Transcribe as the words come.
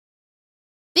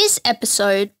This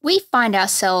episode, we find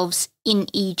ourselves in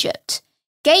Egypt,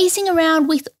 gazing around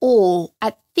with awe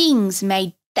at things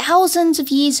made thousands of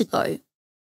years ago.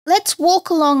 Let's walk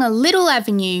along a little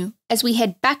avenue as we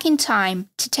head back in time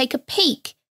to take a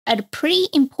peek at a pretty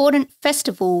important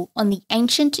festival on the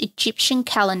ancient Egyptian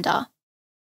calendar.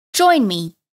 Join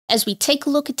me as we take a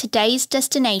look at today's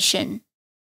destination,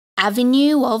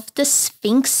 Avenue of the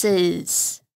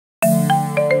Sphinxes.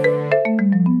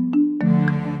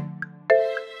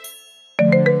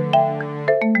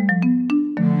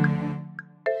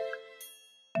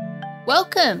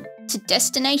 Welcome to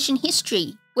Destination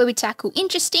History, where we tackle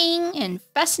interesting and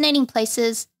fascinating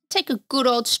places, take a good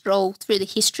old stroll through the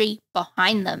history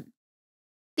behind them.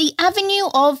 The Avenue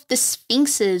of the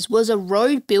Sphinxes was a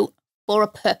road built for a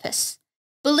purpose.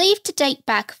 Believed to date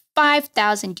back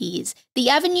 5,000 years, the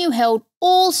avenue held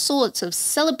all sorts of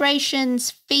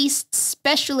celebrations, feasts,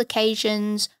 special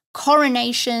occasions,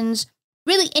 coronations,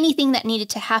 really anything that needed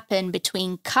to happen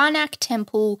between Karnak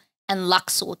Temple and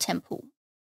Luxor Temple.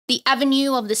 The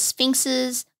Avenue of the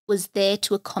Sphinxes was there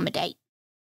to accommodate.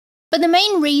 But the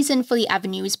main reason for the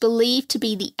avenue is believed to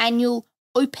be the annual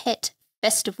Opet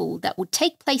Festival that would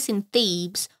take place in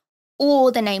Thebes,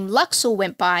 or the name Luxor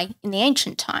went by in the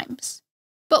ancient times.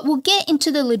 But we'll get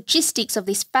into the logistics of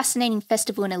this fascinating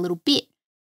festival in a little bit.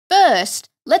 First,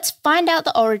 let's find out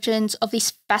the origins of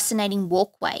this fascinating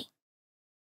walkway.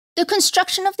 The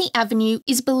construction of the avenue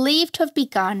is believed to have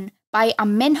begun by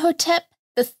Amenhotep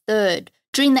III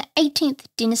during the 18th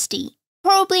dynasty,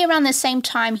 probably around the same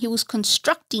time he was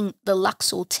constructing the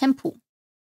Luxor temple.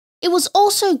 It was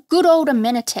also good old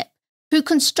Amenhotep who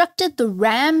constructed the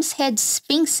ram's head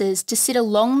sphinxes to sit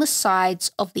along the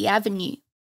sides of the avenue.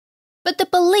 But the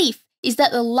belief is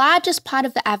that the largest part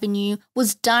of the avenue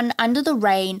was done under the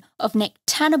reign of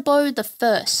Nectanebo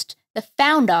I, the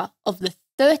founder of the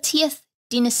 30th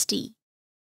dynasty.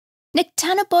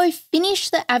 Nectanebo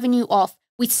finished the avenue off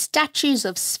with statues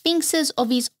of sphinxes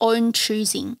of his own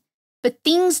choosing. But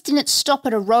things didn't stop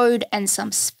at a road and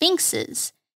some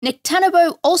sphinxes.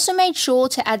 Nectanebo also made sure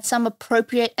to add some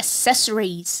appropriate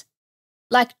accessories,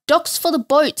 like docks for the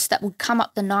boats that would come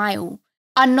up the Nile,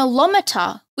 a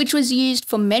nolometer, which was used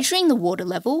for measuring the water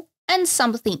level and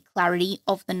something clarity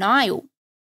of the Nile,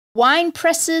 wine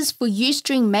presses for use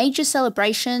during major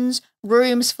celebrations,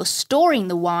 rooms for storing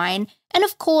the wine, and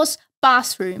of course,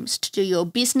 bathrooms to do your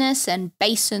business and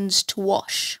basins to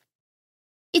wash.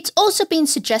 It's also been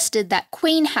suggested that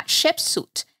Queen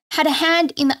Hatshepsut had a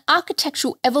hand in the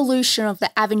architectural evolution of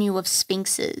the Avenue of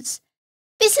Sphinxes.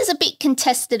 This is a bit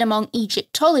contested among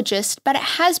Egyptologists, but it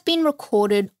has been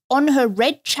recorded on her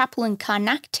Red Chapel in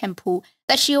Karnak Temple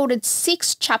that she ordered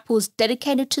 6 chapels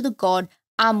dedicated to the god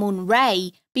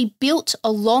Amun-Re be built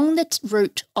along the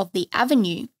route of the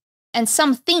avenue, and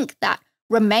some think that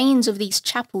remains of these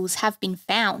chapels have been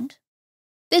found.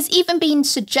 There's even been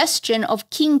suggestion of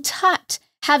King Tut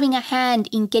having a hand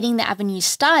in getting the avenue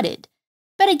started,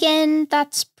 but again,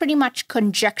 that's pretty much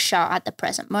conjecture at the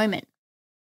present moment.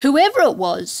 Whoever it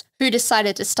was who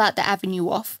decided to start the avenue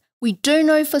off, we do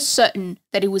know for certain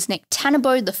that it was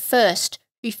Nectanebo I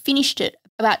who finished it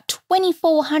about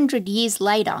 2,400 years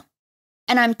later,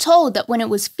 and I'm told that when it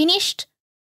was finished,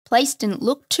 the place didn't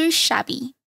look too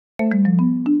shabby.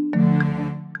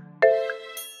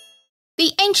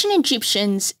 The ancient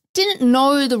Egyptians didn't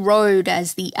know the road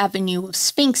as the Avenue of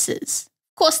Sphinxes.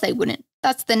 Of course they wouldn't.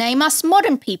 That's the name us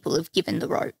modern people have given the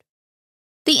road.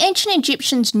 The ancient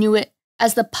Egyptians knew it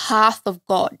as the Path of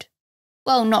God.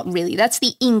 Well, not really. That's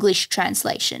the English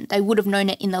translation. They would have known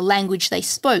it in the language they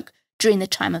spoke during the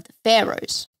time of the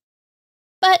pharaohs.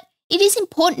 But it is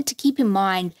important to keep in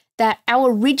mind that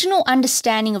our original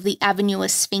understanding of the Avenue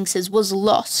of Sphinxes was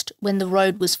lost when the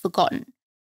road was forgotten.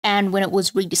 And when it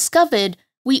was rediscovered,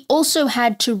 we also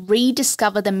had to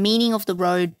rediscover the meaning of the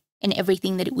road and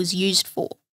everything that it was used for.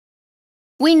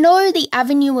 We know the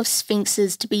Avenue of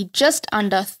Sphinxes to be just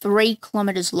under 3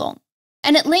 kilometres long,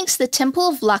 and it links the Temple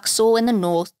of Luxor in the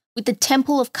north with the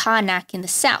Temple of Karnak in the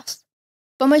south.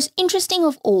 But most interesting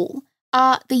of all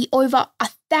are the over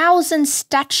 1,000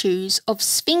 statues of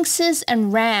sphinxes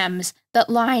and rams that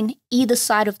line either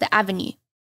side of the avenue.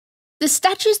 The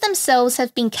statues themselves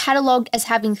have been catalogued as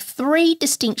having 3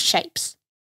 distinct shapes.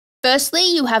 Firstly,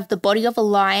 you have the body of a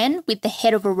lion with the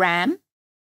head of a ram.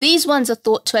 These ones are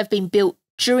thought to have been built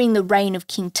during the reign of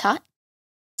King Tut.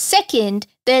 Second,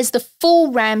 there's the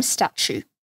full ram statue.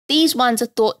 These ones are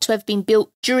thought to have been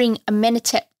built during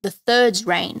Amenhotep III's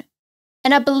reign,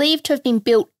 and are believed to have been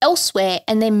built elsewhere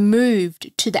and then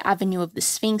moved to the Avenue of the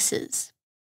Sphinxes.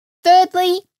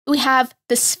 Thirdly, we have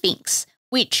the Sphinx,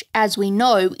 which, as we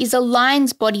know, is a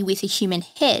lion's body with a human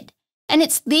head, and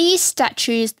it's these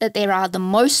statues that there are the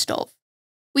most of.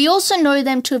 We also know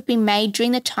them to have been made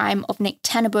during the time of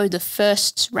Nectanebo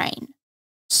I's reign.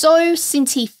 So,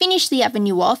 since he finished the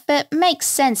avenue off, it makes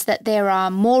sense that there are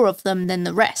more of them than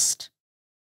the rest.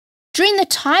 During the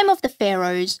time of the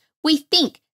pharaohs, we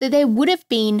think that there would have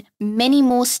been many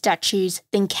more statues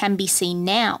than can be seen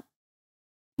now.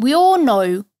 We all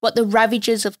know what the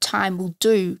ravages of time will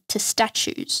do to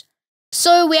statues.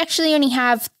 So we actually only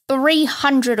have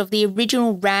 300 of the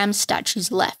original ram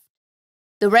statues left.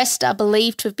 The rest are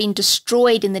believed to have been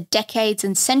destroyed in the decades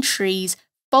and centuries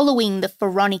following the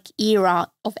pharaonic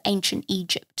era of ancient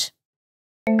Egypt.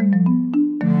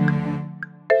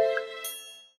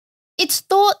 It's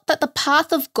thought that the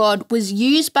path of God was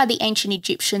used by the ancient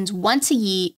Egyptians once a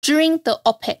year during the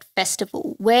Opet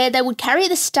Festival, where they would carry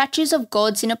the statues of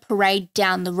gods in a parade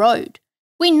down the road.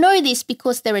 We know this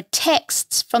because there are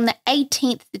texts from the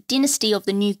 18th dynasty of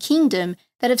the New Kingdom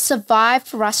that have survived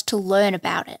for us to learn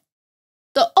about it.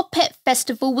 The Opet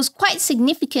Festival was quite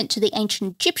significant to the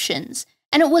ancient Egyptians,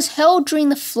 and it was held during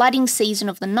the flooding season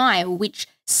of the Nile, which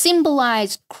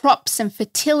symbolised crops and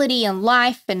fertility and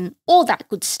life and all that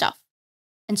good stuff.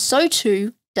 And so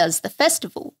too does the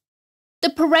festival. The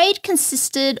parade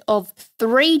consisted of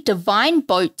 3 divine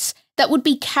boats that would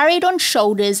be carried on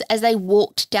shoulders as they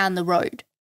walked down the road.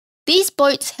 These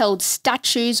boats held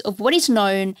statues of what is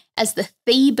known as the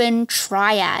Theban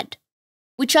Triad,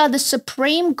 which are the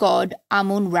supreme god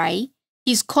Amun-Re,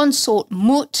 his consort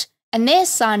Mut, and their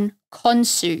son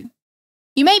Khonsu.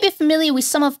 You may be familiar with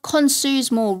some of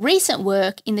Khonsu's more recent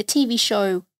work in the TV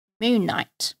show Moon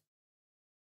Knight.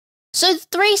 So the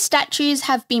 3 statues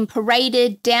have been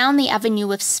paraded down the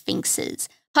avenue of Sphinxes,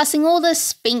 passing all the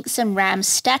Sphinx and Ram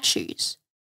statues.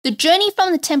 The journey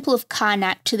from the Temple of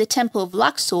Karnak to the Temple of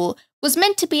Luxor was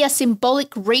meant to be a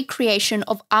symbolic recreation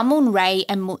of Amun-Re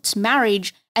and Mut's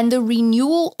marriage and the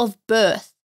renewal of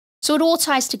birth, so it all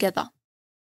ties together.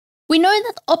 We know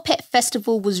that the Opet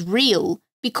Festival was real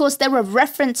because there are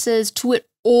references to it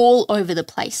all over the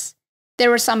place.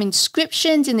 There are some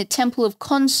inscriptions in the Temple of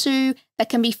Khonsu that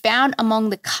can be found among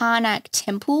the Karnak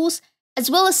temples, as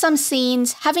well as some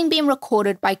scenes having been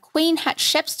recorded by Queen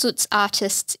Hatshepsut's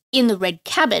artists in the Red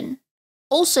Cabin,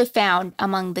 also found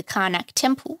among the Karnak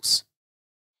temples.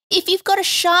 If you've got a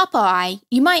sharp eye,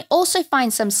 you might also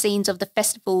find some scenes of the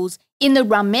festivals in the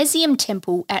Ramesium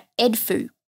temple at Edfu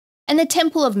and the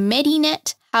temple of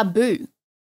Medinet Habu.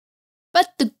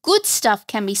 But the good stuff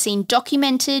can be seen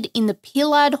documented in the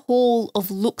pillared hall of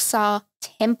Luxor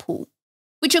temple,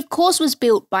 which of course was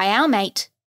built by our mate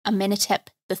Amenhotep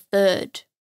III.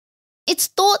 It's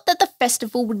thought that the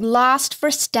festival would last for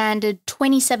a standard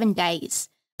 27 days,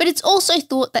 but it's also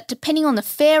thought that depending on the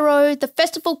pharaoh, the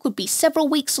festival could be several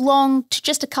weeks long to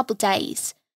just a couple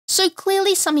days, so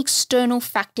clearly some external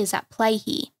factors at play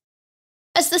here.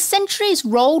 As the centuries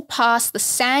rolled past, the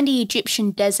sandy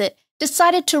Egyptian desert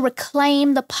decided to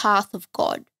reclaim the path of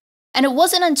God, and it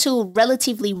wasn't until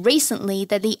relatively recently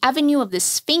that the Avenue of the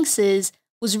Sphinxes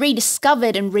was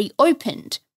rediscovered and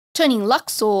reopened, turning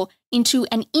Luxor into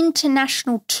an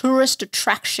international tourist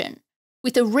attraction,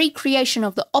 with a recreation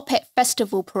of the Opet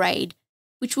Festival parade,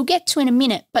 which we'll get to in a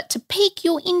minute, but to pique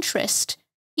your interest,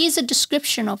 here's a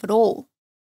description of it all.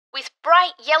 With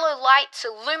bright yellow lights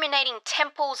illuminating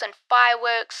temples and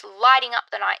fireworks lighting up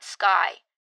the night sky,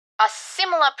 a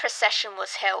similar procession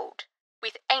was held,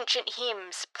 with ancient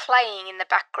hymns playing in the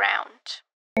background.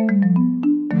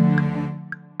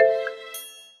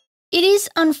 It is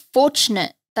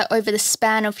unfortunate that over the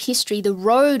span of history, the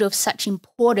road of such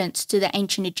importance to the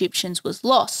ancient Egyptians was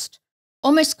lost,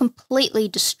 almost completely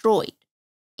destroyed.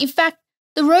 In fact,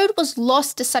 the road was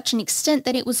lost to such an extent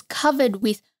that it was covered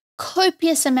with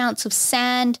copious amounts of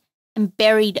sand and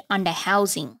buried under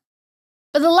housing.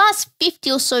 But the last 50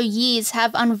 or so years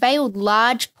have unveiled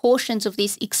large portions of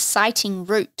this exciting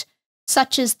route,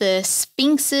 such as the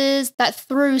Sphinxes that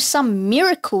through some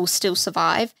miracle still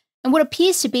survive, and what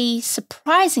appears to be,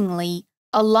 surprisingly,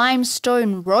 a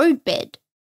limestone roadbed.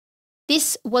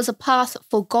 This was a path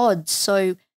for gods,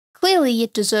 so clearly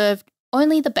it deserved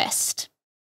only the best.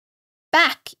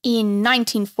 Back in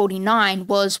 1949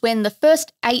 was when the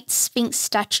first 8 Sphinx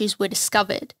statues were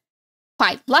discovered.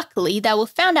 Quite luckily, they were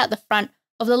found out the front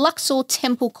of the Luxor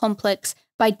temple complex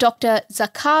by Dr.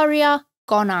 Zakaria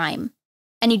Gonaim,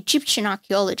 an Egyptian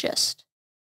archaeologist.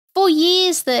 For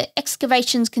years, the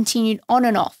excavations continued on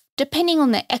and off, depending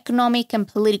on the economic and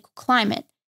political climate,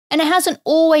 and it hasn't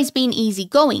always been easy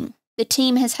going. The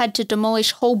team has had to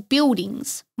demolish whole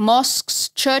buildings, mosques,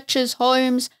 churches,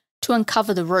 homes, to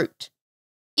uncover the route.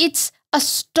 It's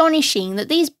astonishing that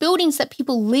these buildings that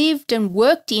people lived and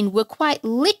worked in were quite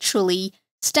literally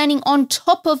standing on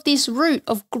top of this route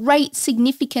of great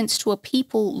significance to a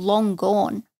people long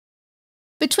gone.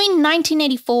 Between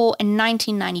 1984 and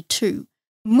 1992,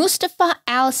 Mustafa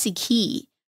al-Sikhi,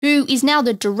 who is now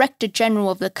the Director General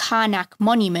of the Karnak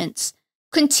Monuments,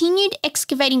 continued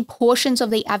excavating portions of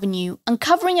the avenue,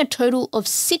 uncovering a total of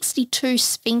 62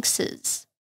 sphinxes.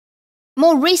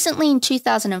 More recently, in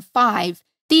 2005,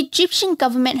 the Egyptian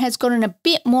government has gotten a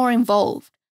bit more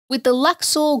involved, with the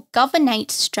Luxor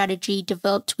Governorate strategy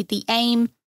developed with the aim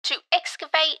to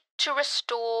excavate, to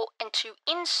restore, and to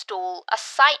install a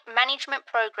site management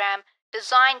program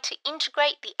designed to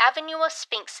integrate the Avenue of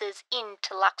Sphinxes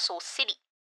into Luxor City.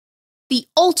 The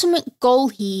ultimate goal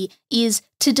here is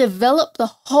to develop the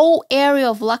whole area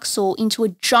of Luxor into a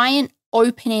giant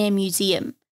open-air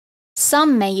museum.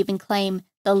 Some may even claim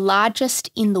the largest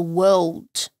in the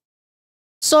world.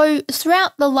 So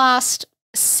throughout the last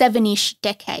 7-ish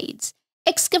decades,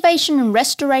 excavation and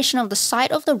restoration of the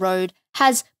site of the road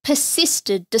has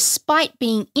persisted despite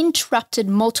being interrupted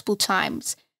multiple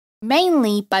times,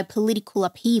 mainly by political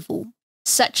upheaval,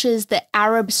 such as the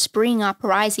Arab Spring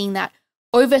uprising that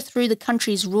overthrew the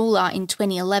country's ruler in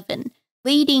 2011,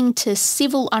 leading to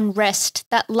civil unrest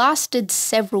that lasted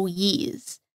several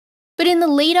years. But in the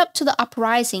lead up to the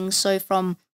uprising, so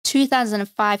from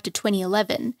 2005 to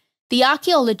 2011, the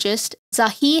archaeologist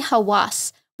Zahir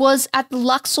Hawass was at the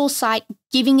Luxor site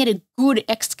giving it a good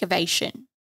excavation.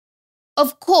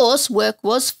 Of course, work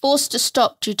was forced to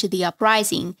stop due to the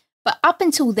uprising, but up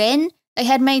until then, they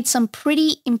had made some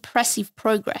pretty impressive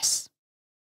progress.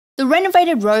 The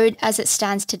renovated road as it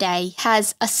stands today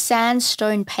has a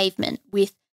sandstone pavement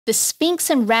with the Sphinx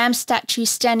and Ram statues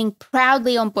standing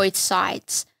proudly on both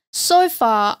sides. So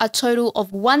far, a total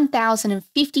of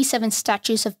 1,057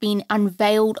 statues have been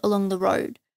unveiled along the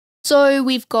road. So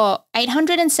we've got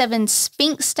 807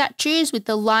 Sphinx statues with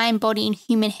the lion body and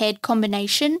human head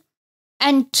combination,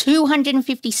 and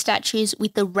 250 statues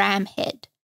with the ram head.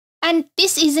 And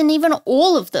this isn't even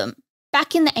all of them.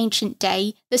 Back in the ancient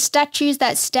day, the statues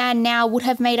that stand now would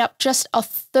have made up just a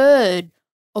third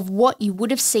of what you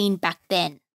would have seen back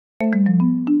then.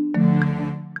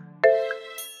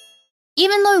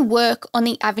 Even though work on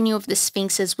the Avenue of the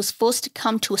Sphinxes was forced to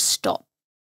come to a stop,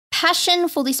 passion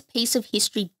for this piece of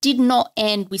history did not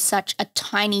end with such a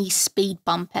tiny speed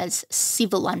bump as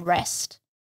civil unrest.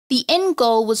 The end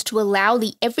goal was to allow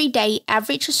the everyday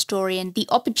average historian the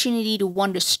opportunity to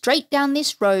wander straight down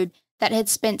this road that had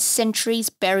spent centuries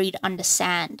buried under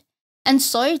sand. And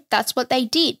so that's what they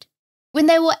did. When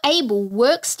they were able,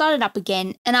 work started up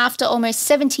again, and after almost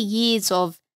 70 years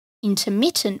of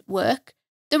intermittent work,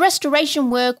 the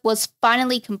restoration work was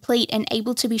finally complete and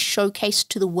able to be showcased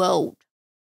to the world.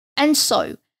 And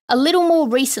so, a little more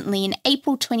recently in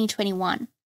April 2021,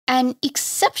 an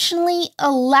exceptionally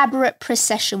elaborate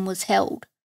procession was held.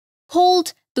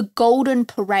 Called the Golden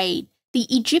Parade, the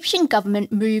Egyptian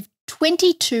government moved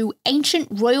 22 ancient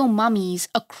royal mummies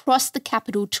across the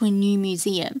capital to a new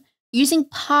museum, using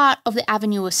part of the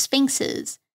Avenue of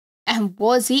Sphinxes. And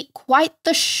was it quite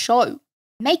the show?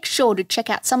 Make sure to check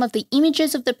out some of the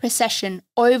images of the procession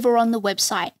over on the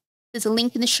website. There's a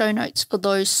link in the show notes for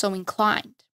those so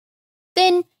inclined.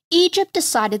 Then Egypt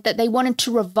decided that they wanted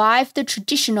to revive the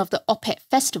tradition of the Opet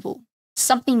Festival,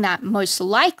 something that most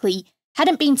likely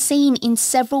hadn't been seen in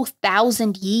several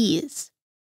thousand years.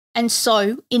 And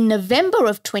so, in November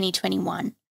of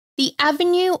 2021, the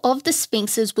Avenue of the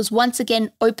Sphinxes was once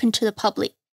again open to the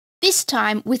public, this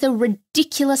time with a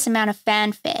ridiculous amount of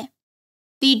fanfare.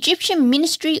 The Egyptian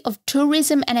Ministry of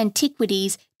Tourism and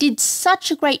Antiquities did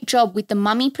such a great job with the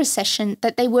mummy procession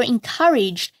that they were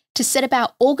encouraged to set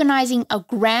about organising a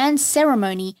grand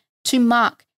ceremony to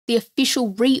mark the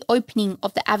official reopening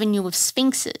of the Avenue of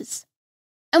Sphinxes.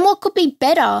 And what could be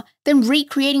better than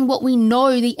recreating what we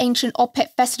know the ancient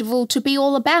Opet Festival to be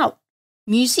all about?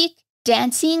 Music,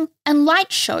 dancing, and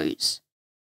light shows.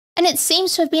 And it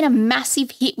seems to have been a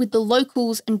massive hit with the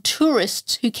locals and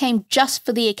tourists who came just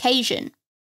for the occasion.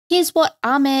 Here's what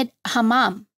Ahmed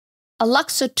Hammam, a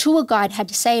Luxor tour guide, had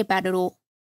to say about it all.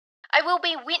 I will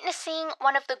be witnessing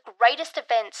one of the greatest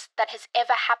events that has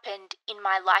ever happened in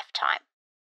my lifetime.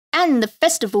 And the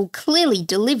festival clearly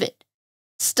delivered.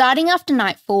 Starting after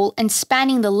nightfall and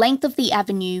spanning the length of the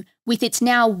avenue with its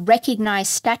now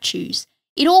recognised statues,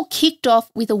 it all kicked off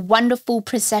with a wonderful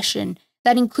procession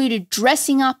that included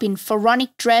dressing up in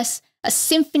pharaonic dress, a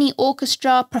symphony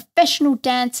orchestra, professional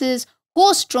dancers,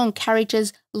 horse-drawn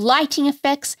carriages, lighting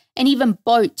effects, and even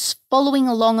boats following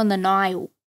along on the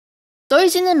Nile.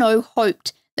 Those in the know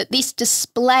hoped that this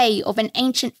display of an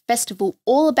ancient festival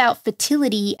all about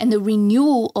fertility and the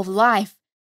renewal of life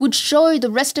would show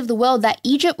the rest of the world that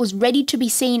Egypt was ready to be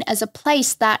seen as a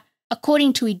place that,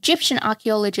 according to Egyptian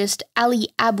archaeologist Ali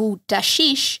Abu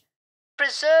Dashish,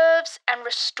 preserves and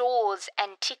restores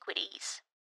antiquities.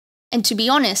 And to be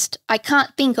honest, I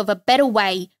can't think of a better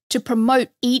way to promote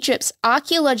Egypt's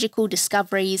archaeological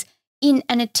discoveries in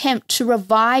an attempt to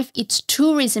revive its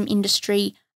tourism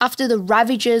industry after the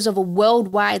ravages of a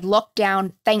worldwide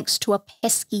lockdown thanks to a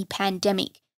pesky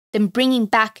pandemic than bringing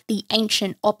back the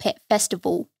ancient Opet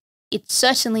Festival. It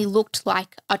certainly looked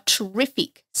like a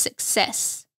terrific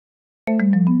success.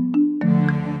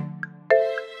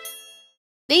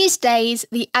 These days,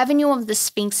 the Avenue of the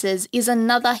Sphinxes is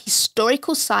another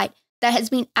historical site that has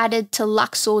been added to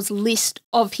Luxor's list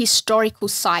of historical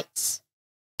sites.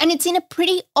 And it's in a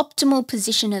pretty optimal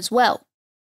position as well.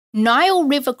 Nile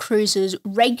River cruises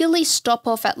regularly stop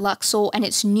off at Luxor and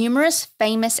its numerous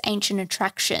famous ancient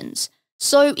attractions,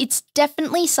 so it's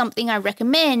definitely something I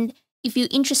recommend if you're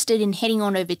interested in heading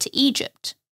on over to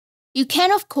Egypt. You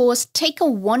can, of course, take a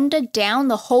wander down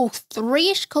the whole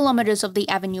 3-ish kilometres of the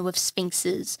Avenue of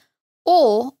Sphinxes,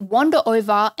 or wander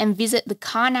over and visit the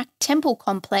Karnak Temple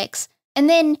Complex and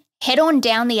then head on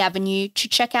down the avenue to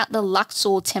check out the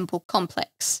Luxor Temple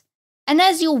Complex. And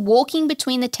as you're walking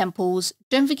between the temples,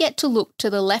 don't forget to look to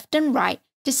the left and right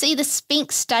to see the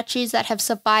Sphinx statues that have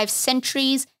survived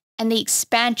centuries and the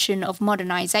expansion of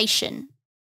modernization.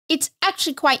 It's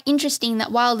actually quite interesting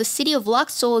that while the city of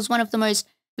Luxor is one of the most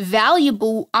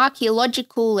valuable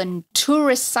archaeological and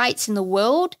tourist sites in the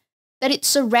world, that its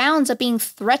surrounds are being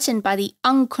threatened by the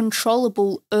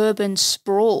uncontrollable urban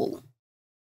sprawl.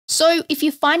 So if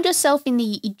you find yourself in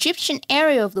the Egyptian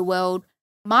area of the world,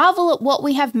 marvel at what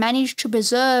we have managed to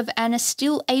preserve and are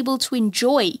still able to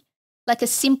enjoy, like a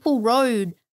simple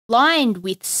road lined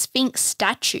with Sphinx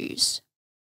statues.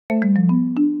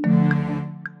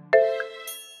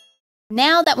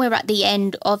 Now that we're at the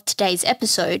end of today's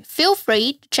episode, feel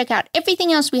free to check out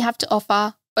everything else we have to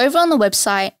offer over on the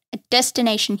website at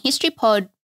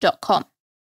destinationhistorypod.com.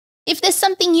 If there's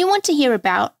something you want to hear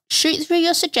about, shoot through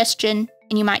your suggestion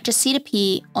and you might just see it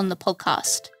appear on the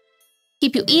podcast.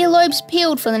 Keep your earlobes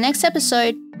peeled for the next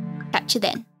episode. Catch you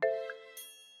then.